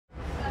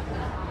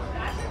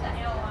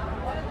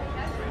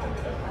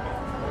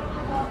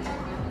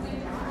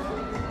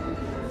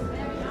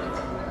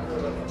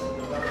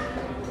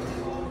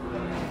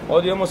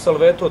Ovdje imamo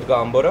salvetu od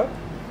gambora,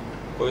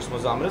 koju smo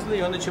zamrzli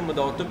i onda ćemo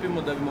da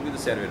otopimo da bi mogli da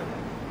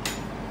serviramo.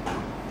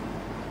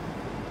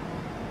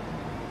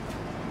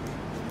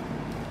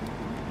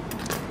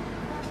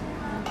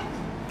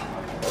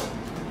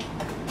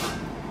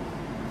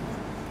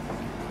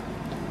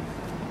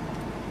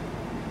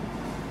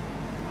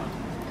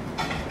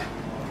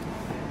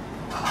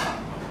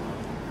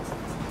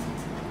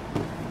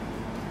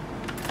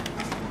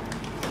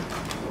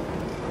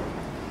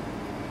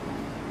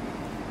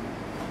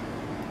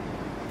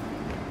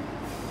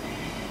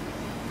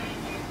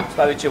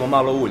 Stavit ćemo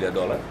malo ulja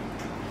dole.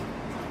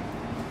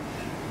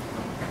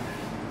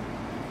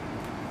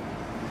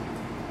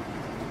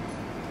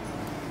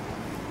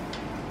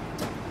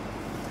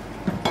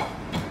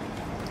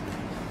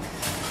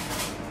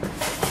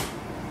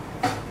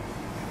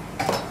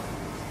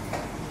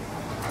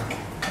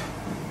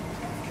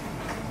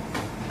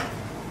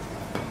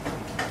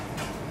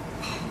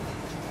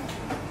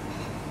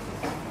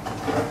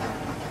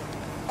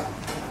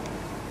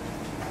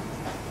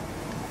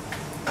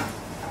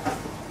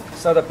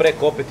 Sada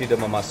preko opet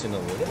idemo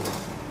maslinovo ulje.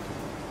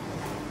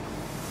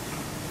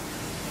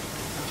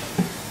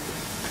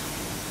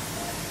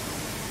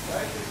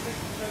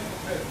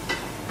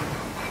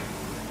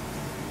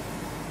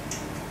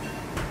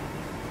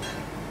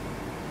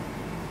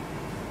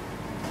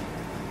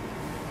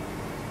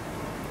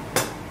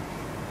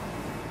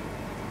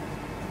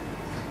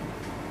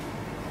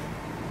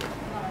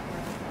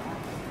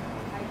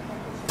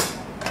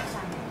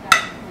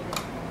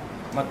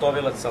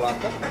 Matovilac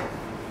salata.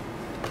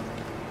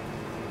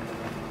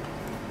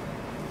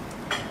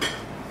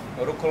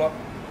 Rukola,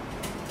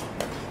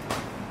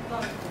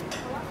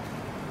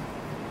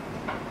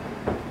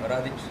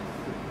 radić,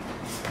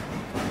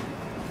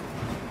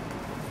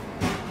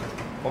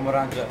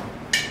 pomoranđa,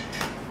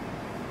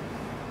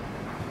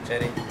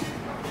 čeri,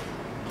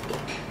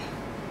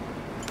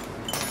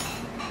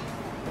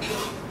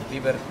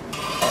 biber,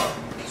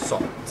 sol,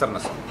 crna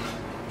sol.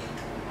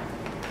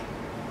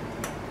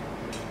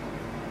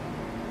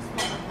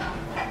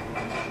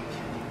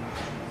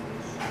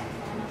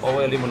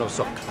 Ovo je limunov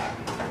sok.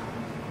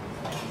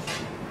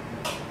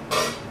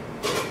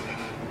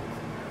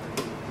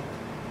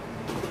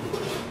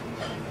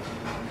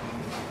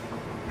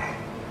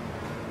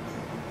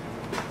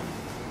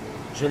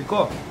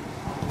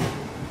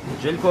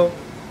 Željko,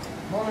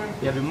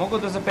 ja bi mogao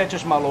da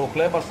zapečeš malo ovog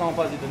hleba, ali samo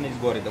pazi da ne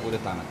izgori, da bude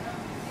tanak.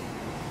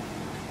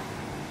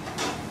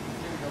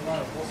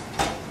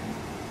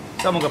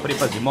 Samo ga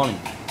pripazi, molim.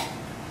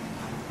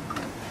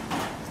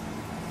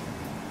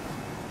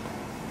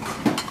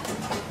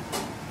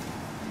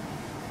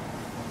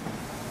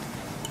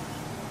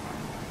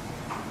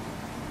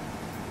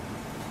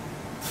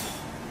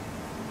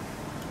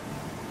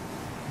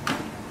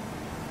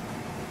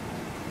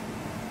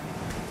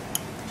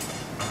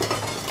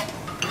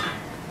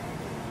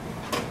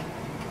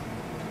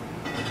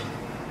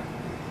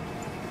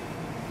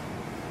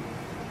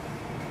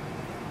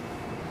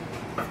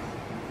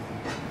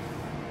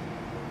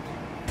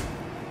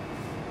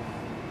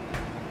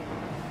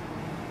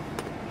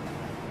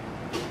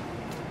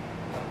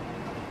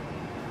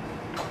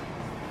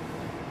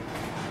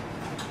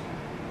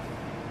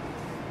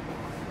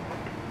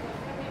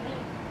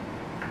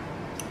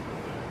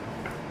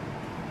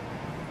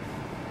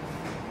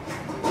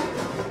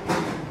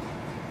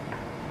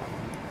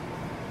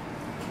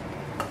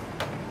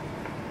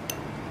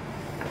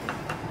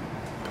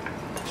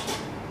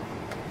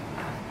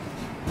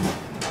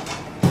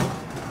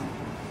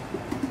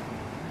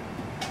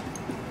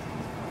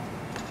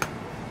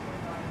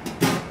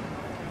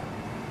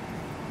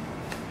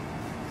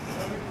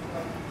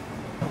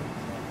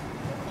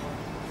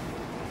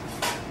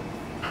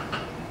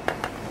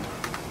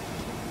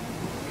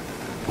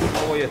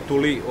 Ovo je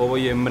tuli, ovo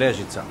je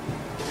mrežica.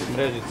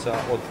 Mrežica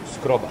od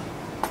skroba.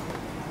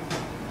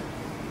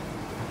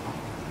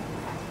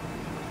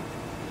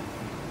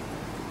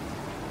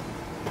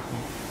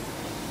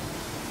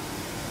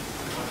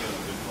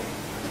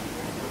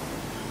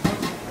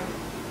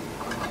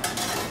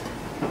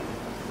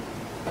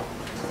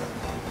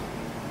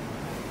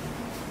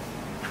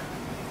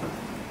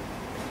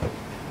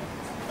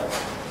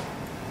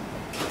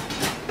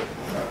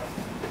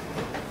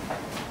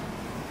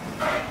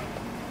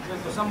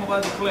 Samo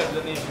vadi hleb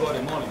da ne izgori,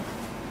 molim.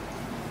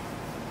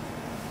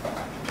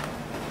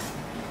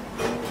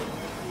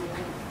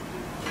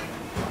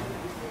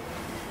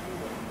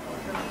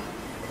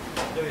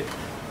 Da vidite.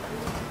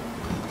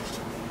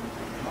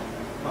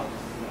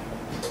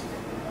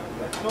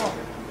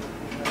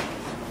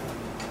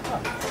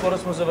 Skoro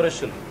smo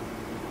završili.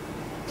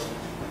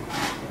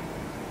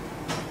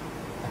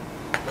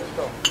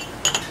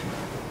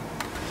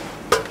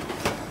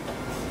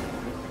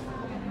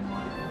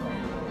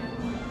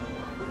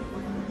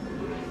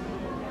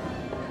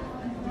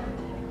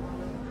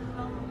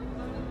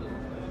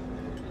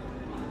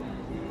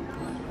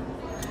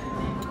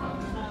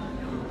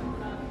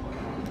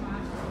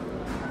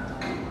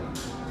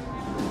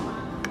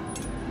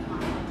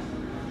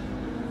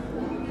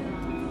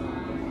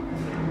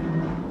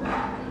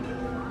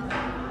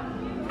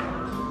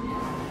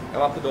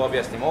 ovako da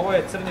objasnim. Ovo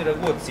je crni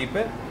ragu od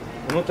sipe,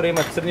 unutra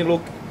ima crni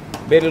luk,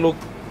 beli luk,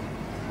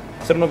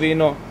 crno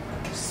vino,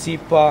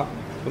 sipa,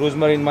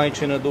 ruzmarin,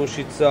 majčina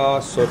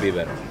dušica, so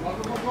biber.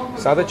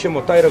 Sada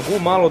ćemo taj ragu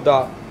malo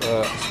da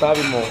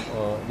stavimo,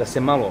 da se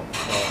malo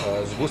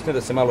zgusne,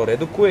 da se malo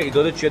redukuje i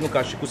dodat ću jednu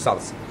kašiku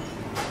salse.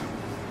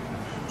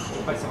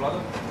 Hajde se, Vlado.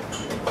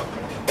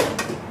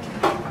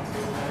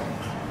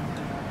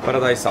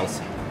 Paradajz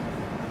salsa.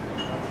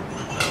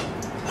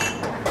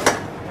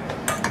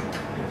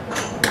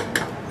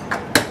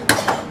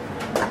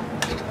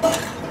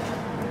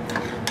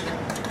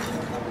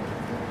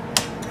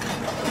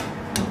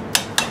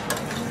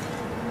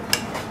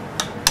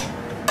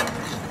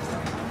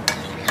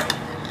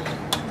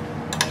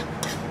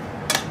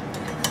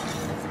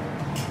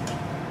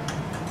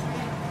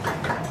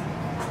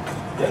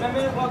 Ja nam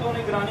je Vlado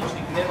onaj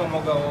graničnik, nema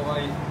moga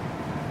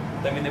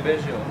da mi ne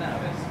beže ovo, nema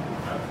veze.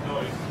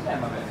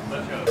 Nema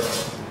veze.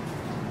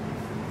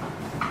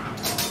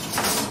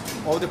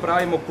 Ovdje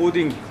pravimo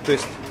puding, to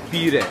jest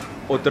pire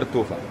od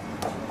tartufa.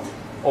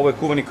 Ovo je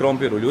kuvani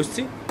krompir u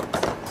ljusci.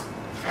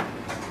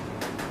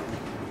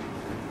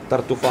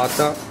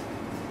 Tartufata.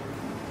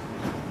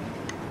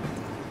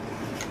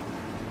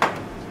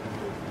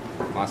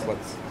 Maslac.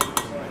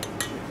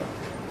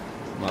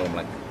 Malo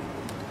mleka.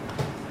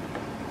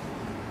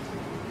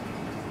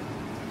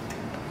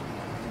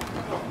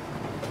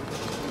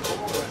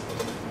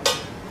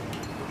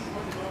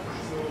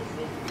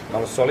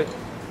 Malo soli.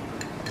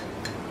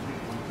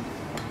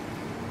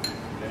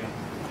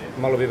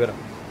 Malo bibera.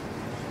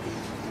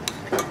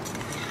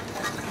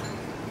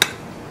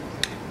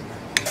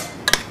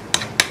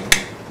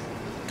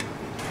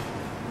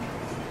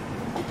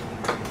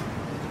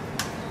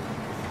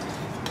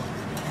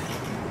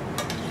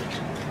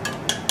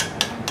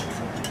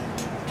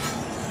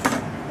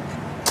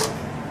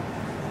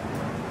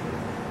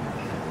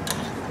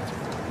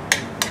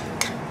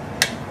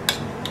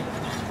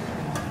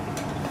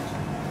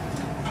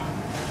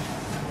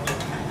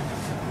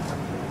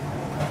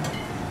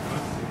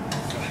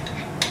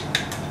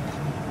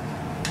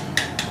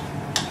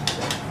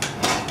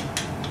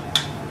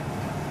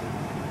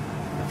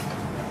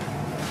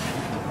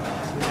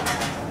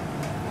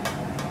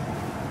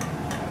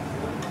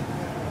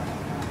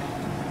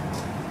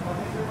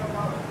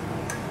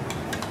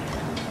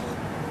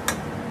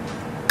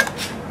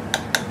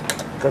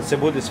 Kad se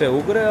bude sve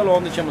ugrejalo,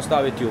 onda ćemo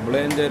staviti u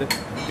blender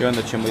i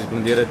onda ćemo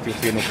izblendirati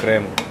finu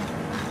kremu.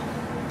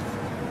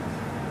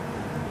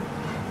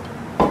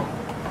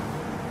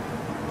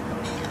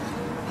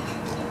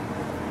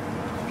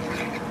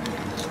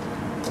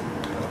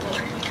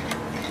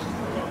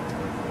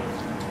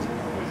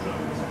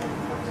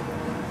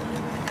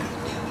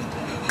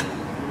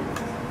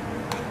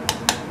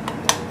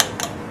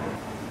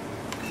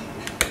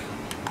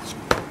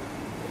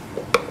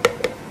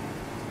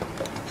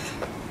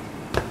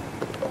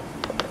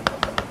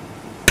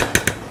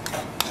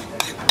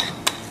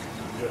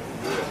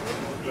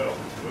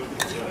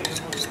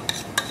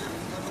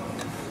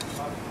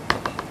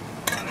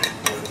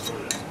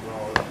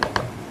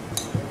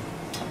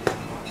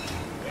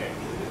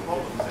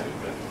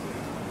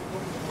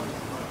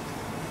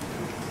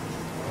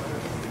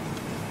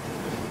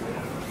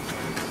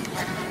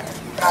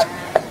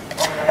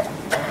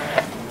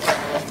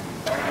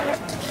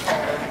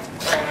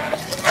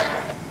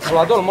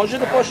 Vladol, možeš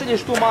da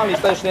pošalješ tu mali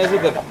taj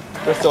šnezider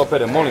da se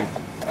opere, molim.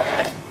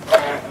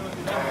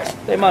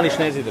 Taj mali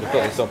šnezider, to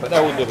da se opere,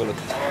 da udobilo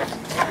ti.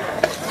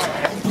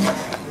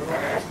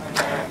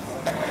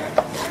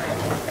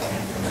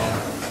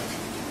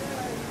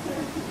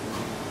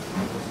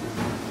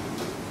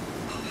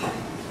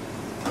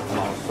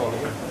 Malo soli.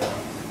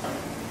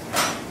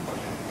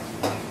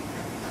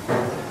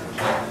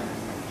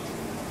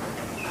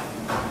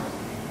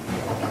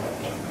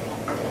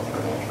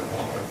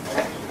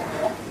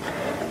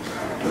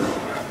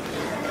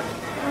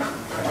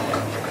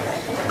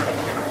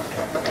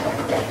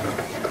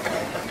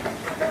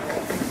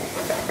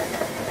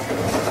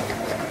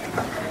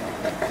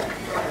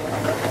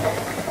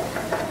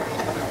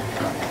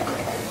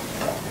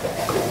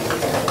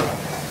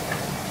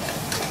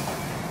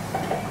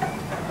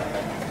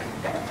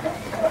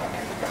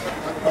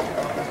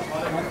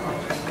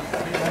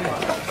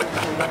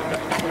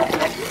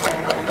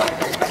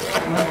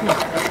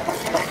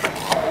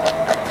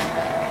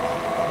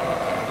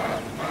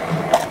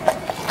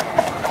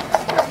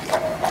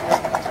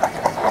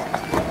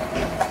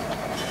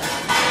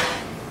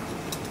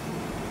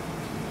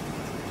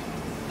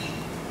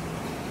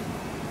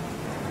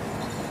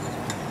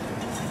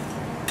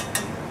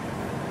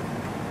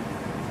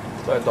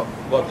 To je to,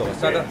 gotovo.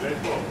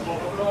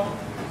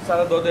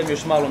 Sada dodajem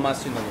još malo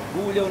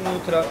maslinovog ulja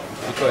unutra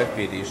i to je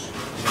finiš.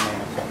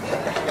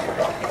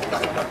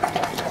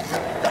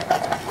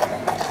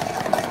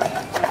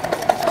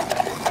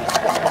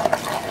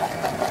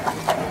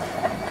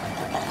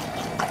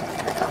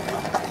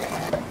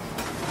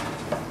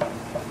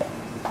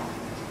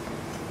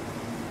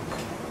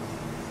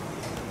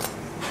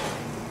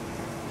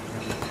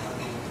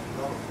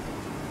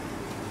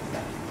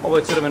 Ovo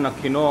je crvena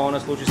kinoa, ona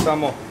služi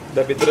samo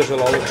da bi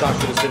držala ovu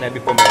čašu da se ne bi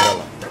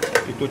pomerala.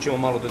 I tu ćemo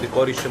malo da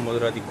dekorišemo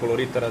radi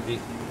kolorita, radi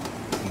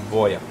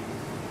boja.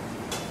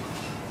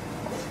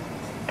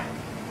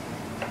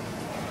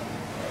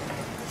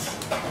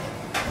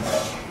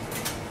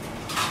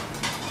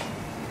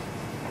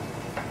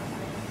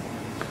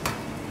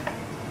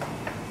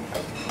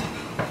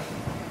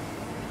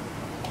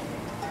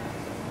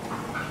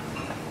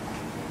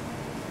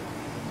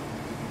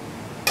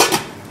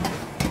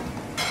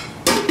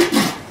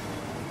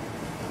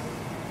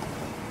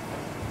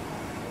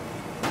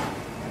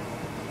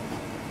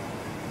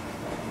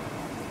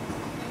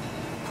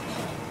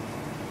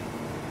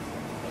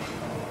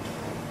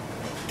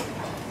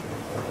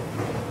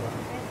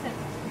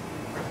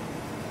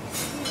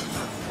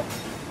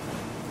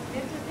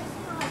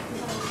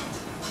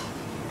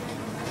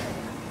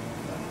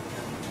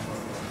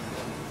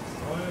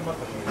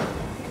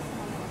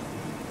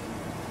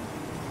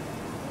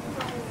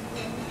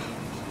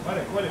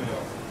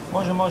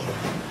 Može, može.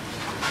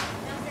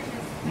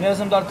 Ne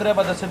znam da li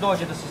treba da se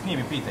dođe da se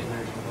snimi, pitaj.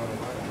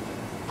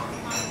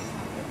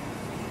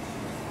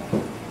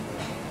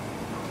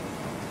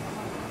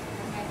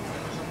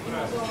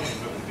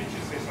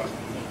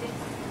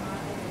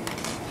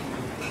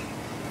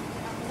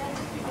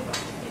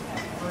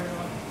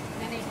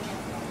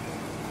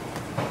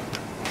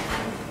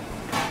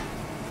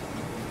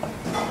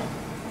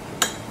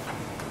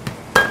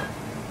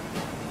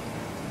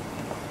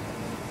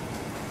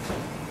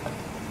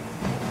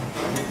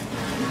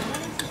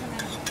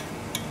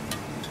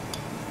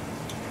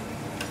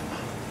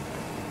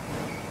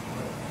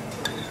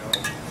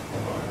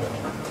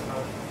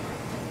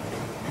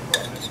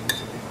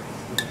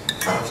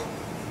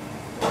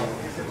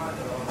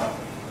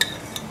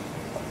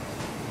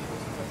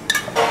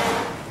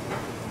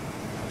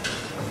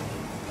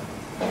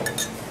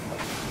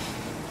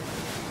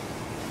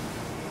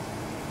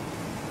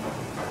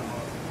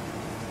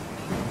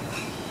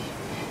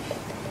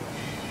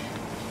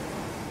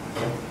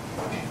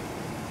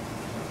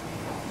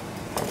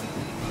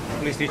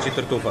 Listići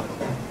tartufa.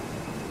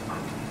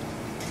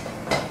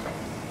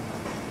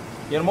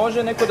 Jer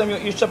može neko da mi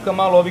iščapka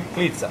malo ovih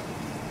klica?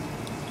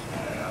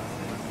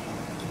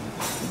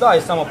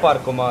 Daj samo par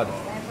komada.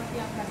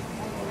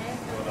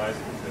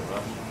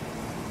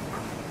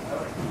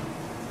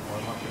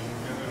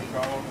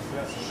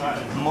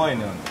 Moj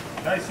ne on.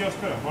 Daj si još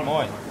prvo.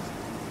 Moj.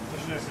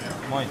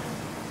 Moj.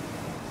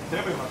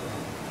 Trebaju mater.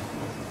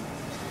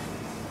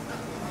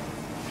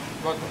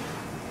 Gotovo.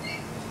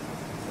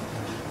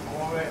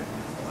 Ove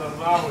za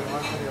zdravu i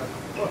materijal.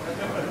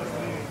 Treba da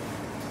snimi.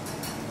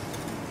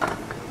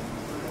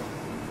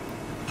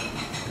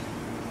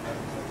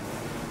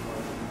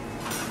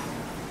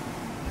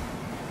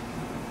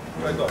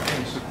 To je to,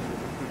 finish.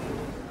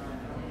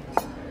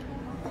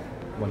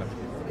 Bon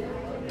appetit.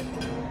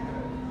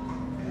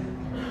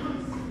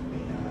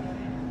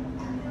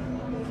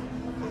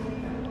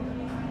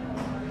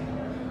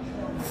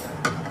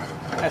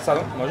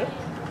 Sada, može?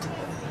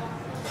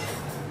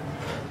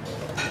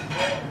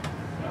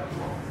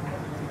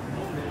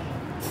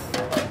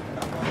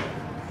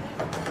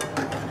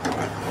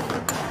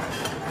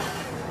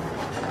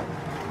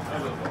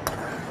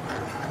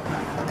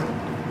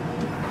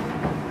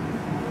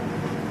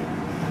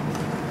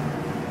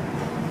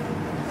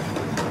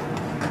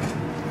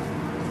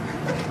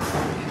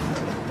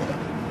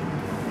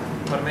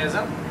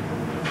 Parmezan.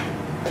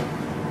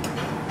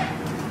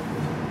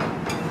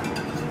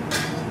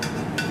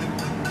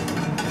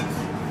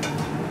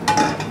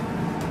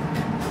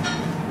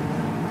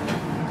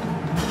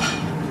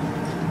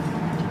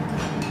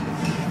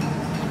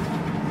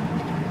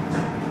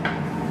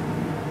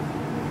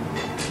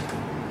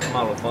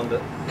 Malo fonda.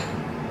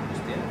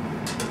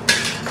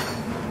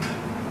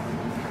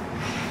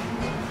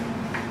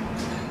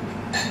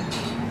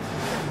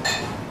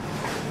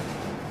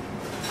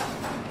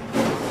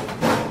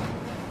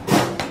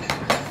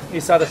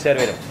 I sada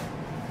serviram.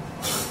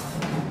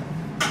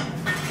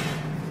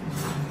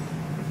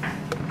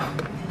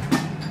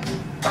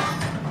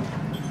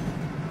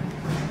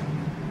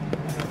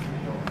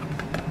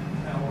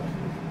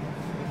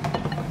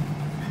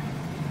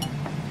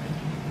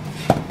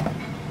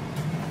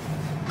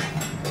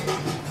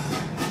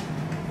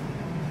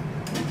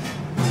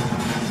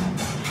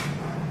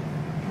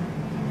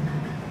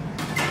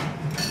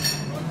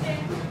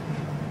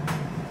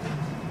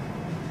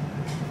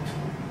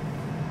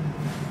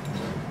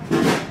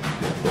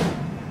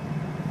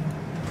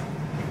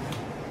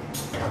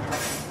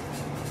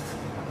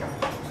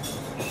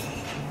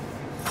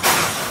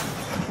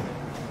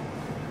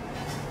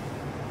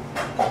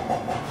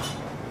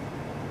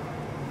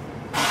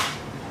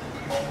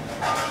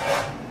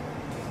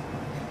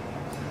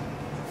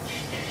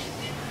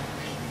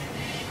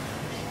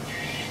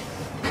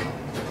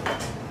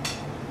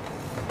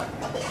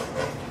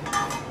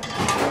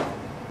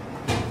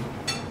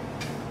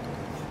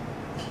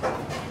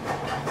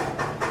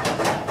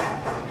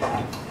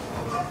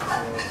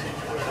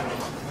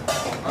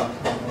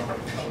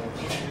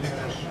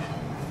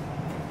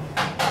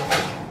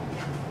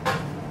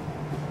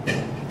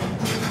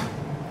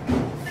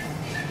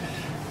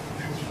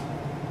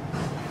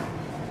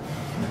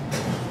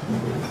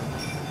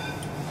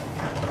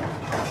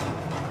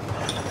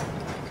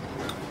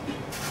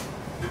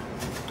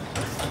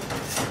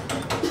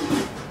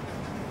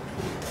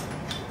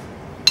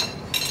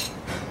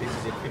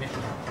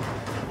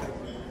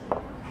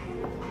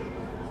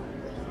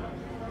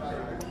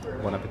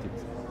 Bon appetit.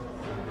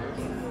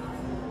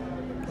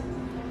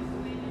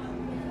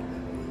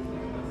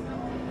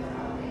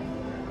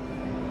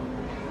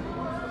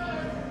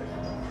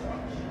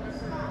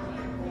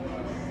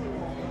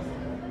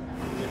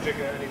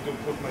 Čekaj, I need to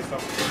put my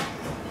stuff.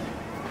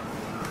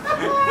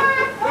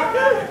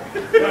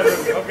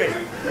 Okay.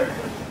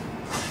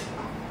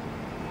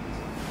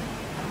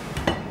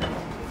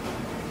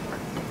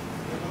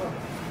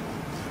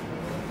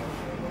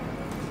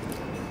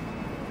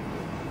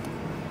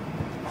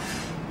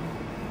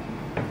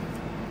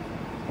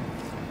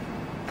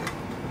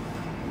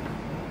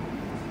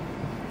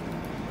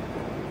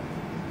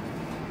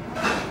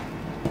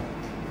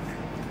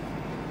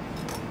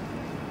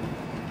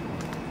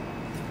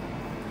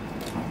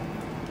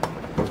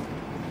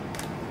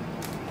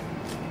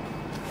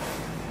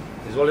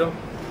 Izvolio?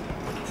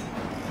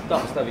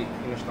 Tamo stavi,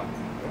 imaš tamo.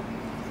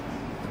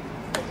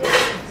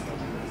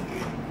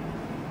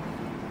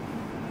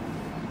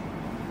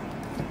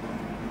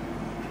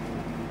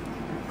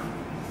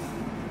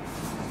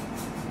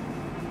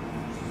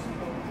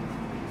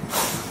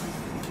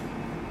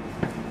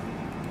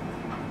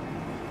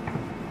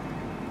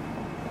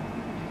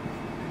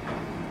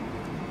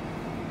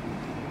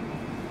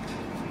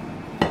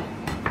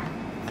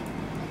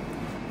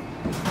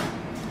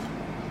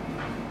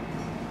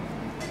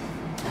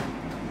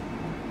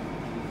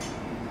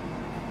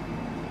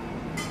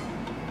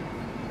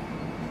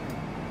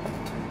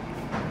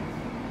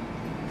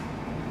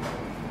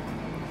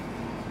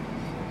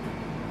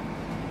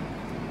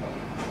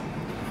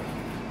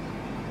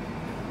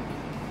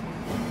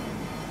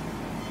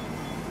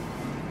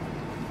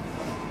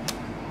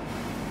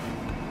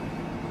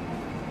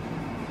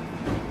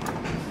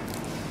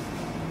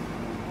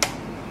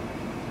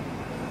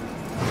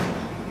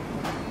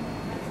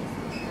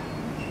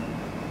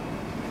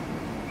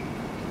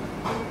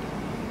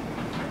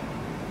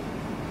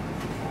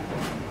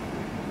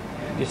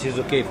 This is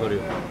okay for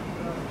you.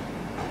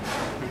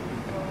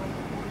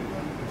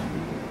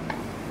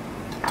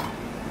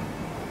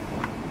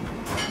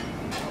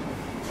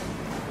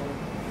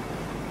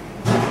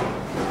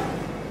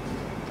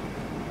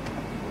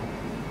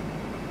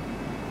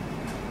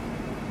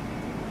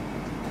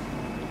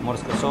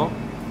 Morska sol.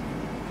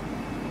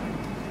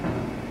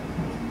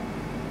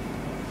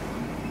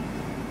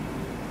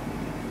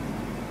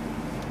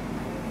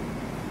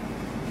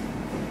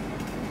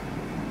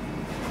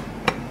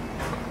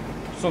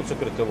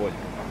 Suncokreta volje.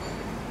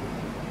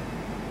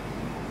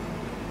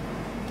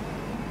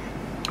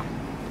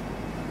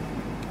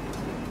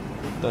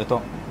 To je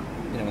to.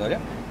 Idemo dalje.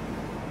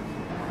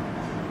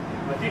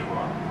 Na tiho,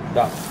 a?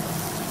 Da.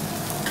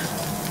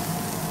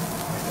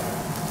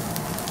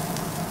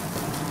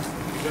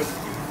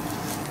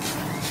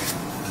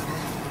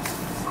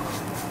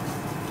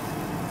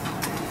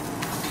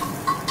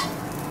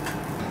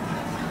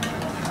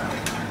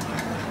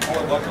 Ovo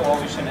je gotovo,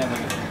 ovo više nema.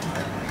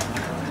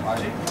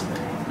 Važi?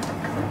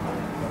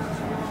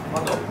 Pa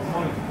dobro,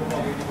 molim,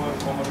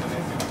 pomoći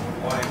nesima.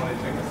 Onaj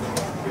čeka se.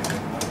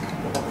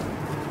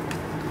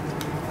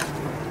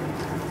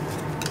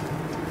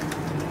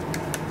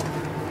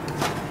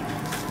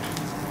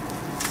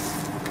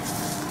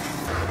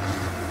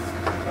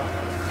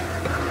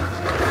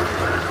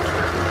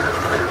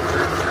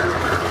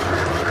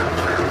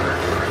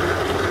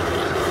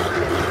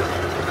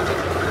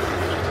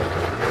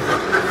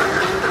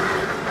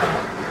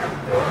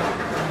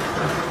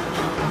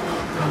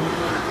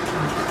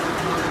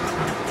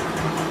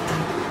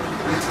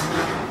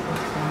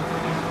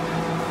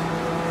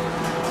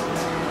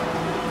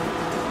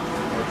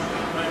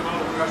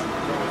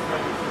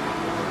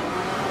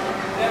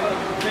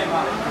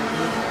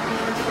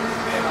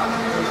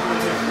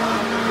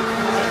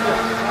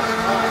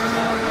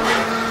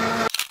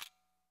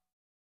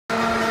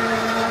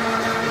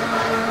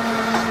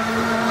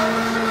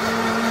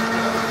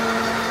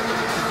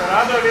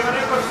 Rado, aveva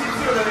nel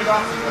consiglio delle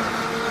basse.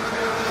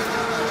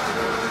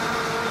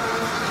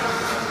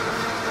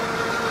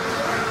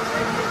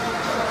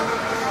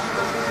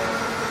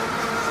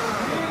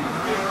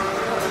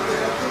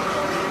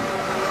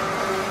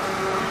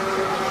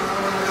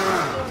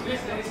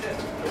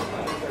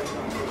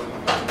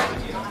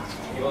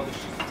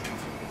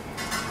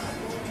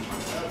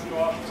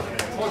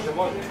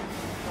 Može.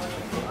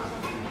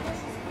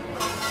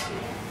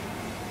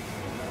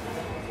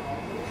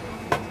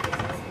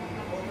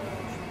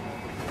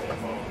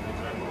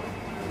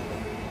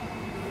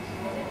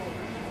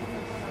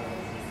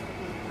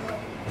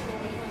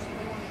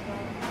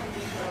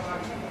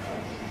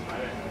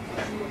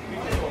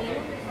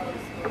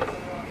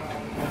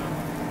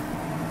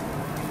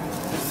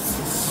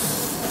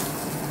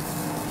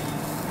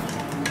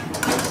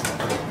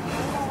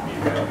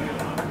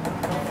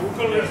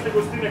 Ukolili ste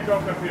gostine kao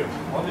kapio.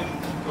 Odlično.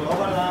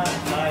 Dobar dan.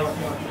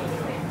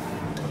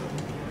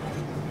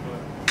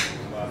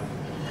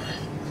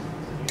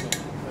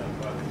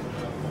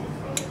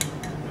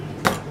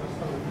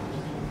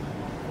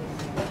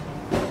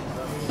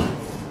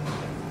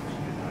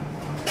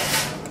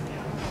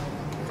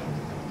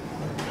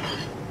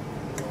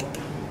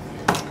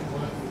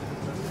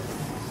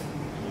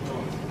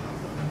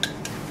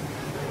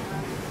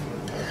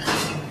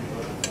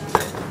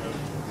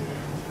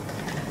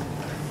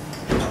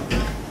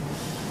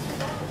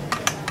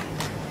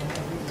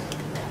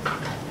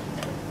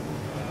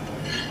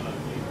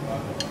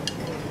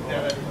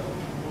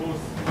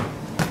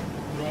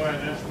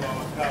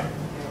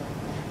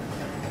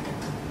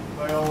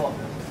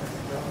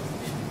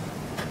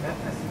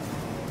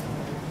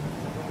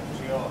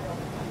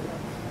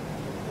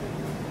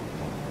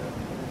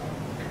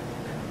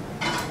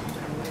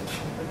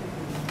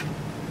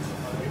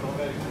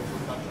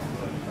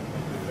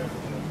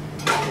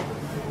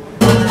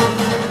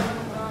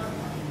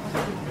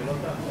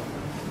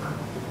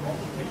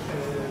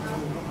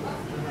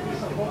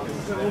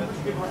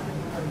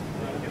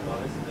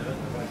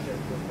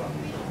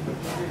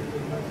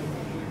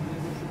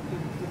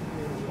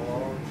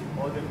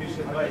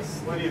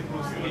 23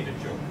 plus 3.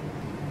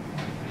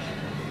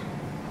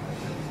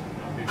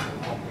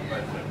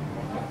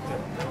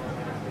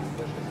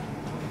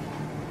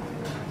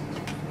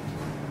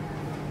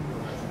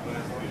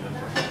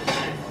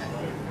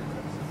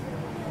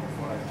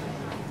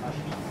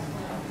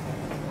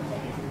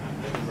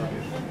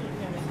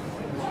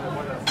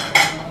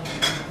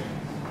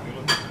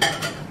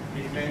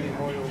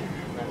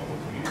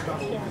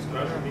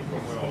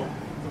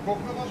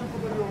 Koliko da možem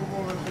podario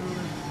ove prvi?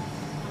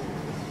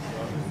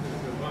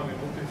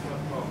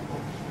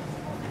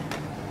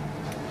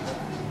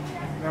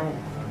 Ne mogu.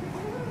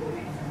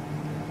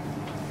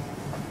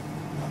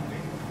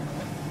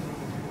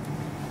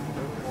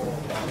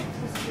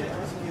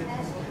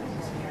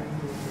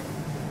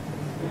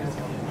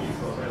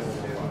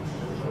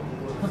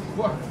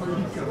 Kako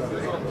nikada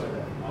rekao?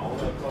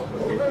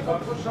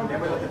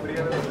 Nemoj da te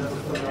prijave da se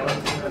to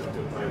nalazi.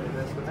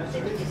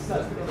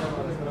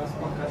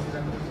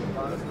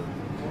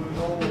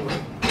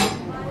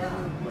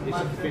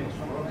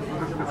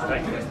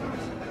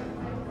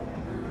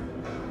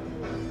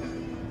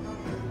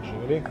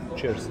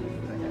 Cheers.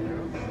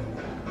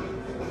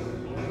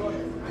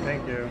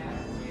 Thank you.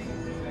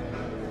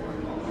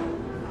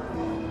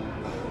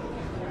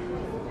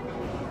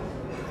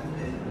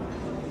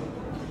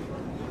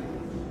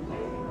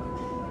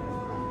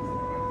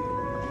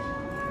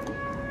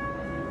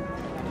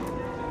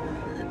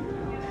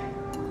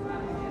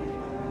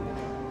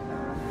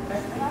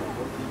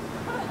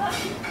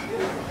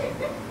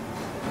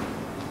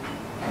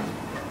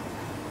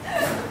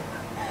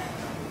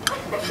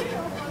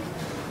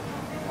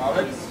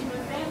 Alex?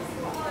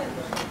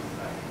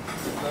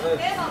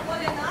 Evo,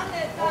 bolje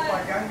nane,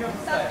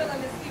 sad to nam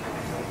je stiglo.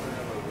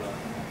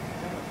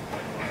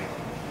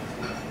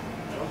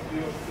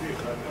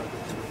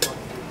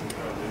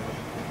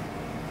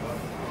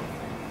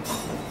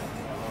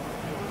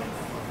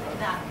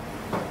 Da.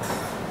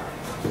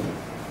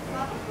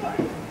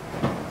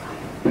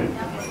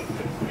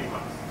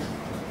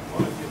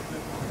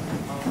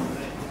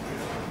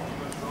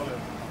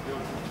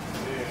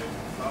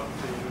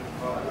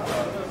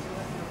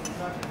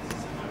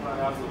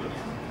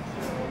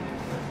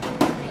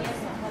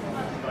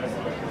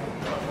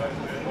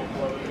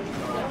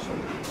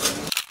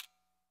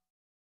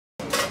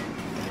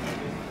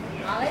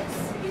 Alex?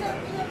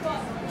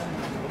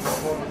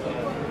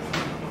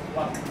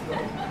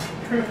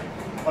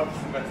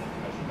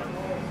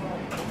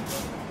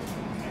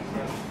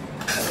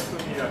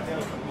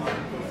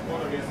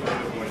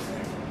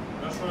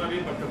 Znaš ona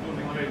riba kad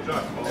uzme taj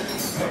džak,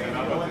 pa ne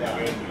nabati na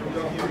vetru.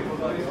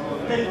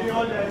 Baby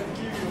olja je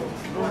kivio.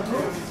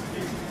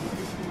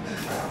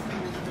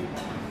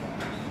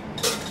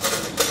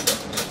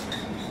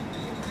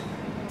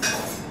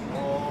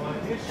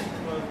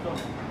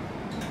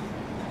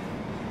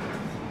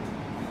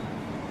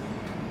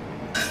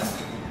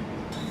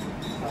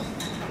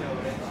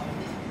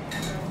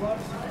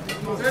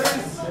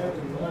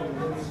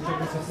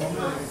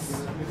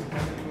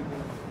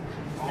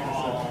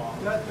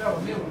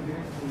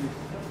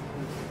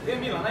 Gdje je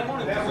Milan? Aj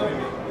molim te zove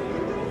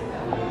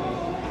Milan.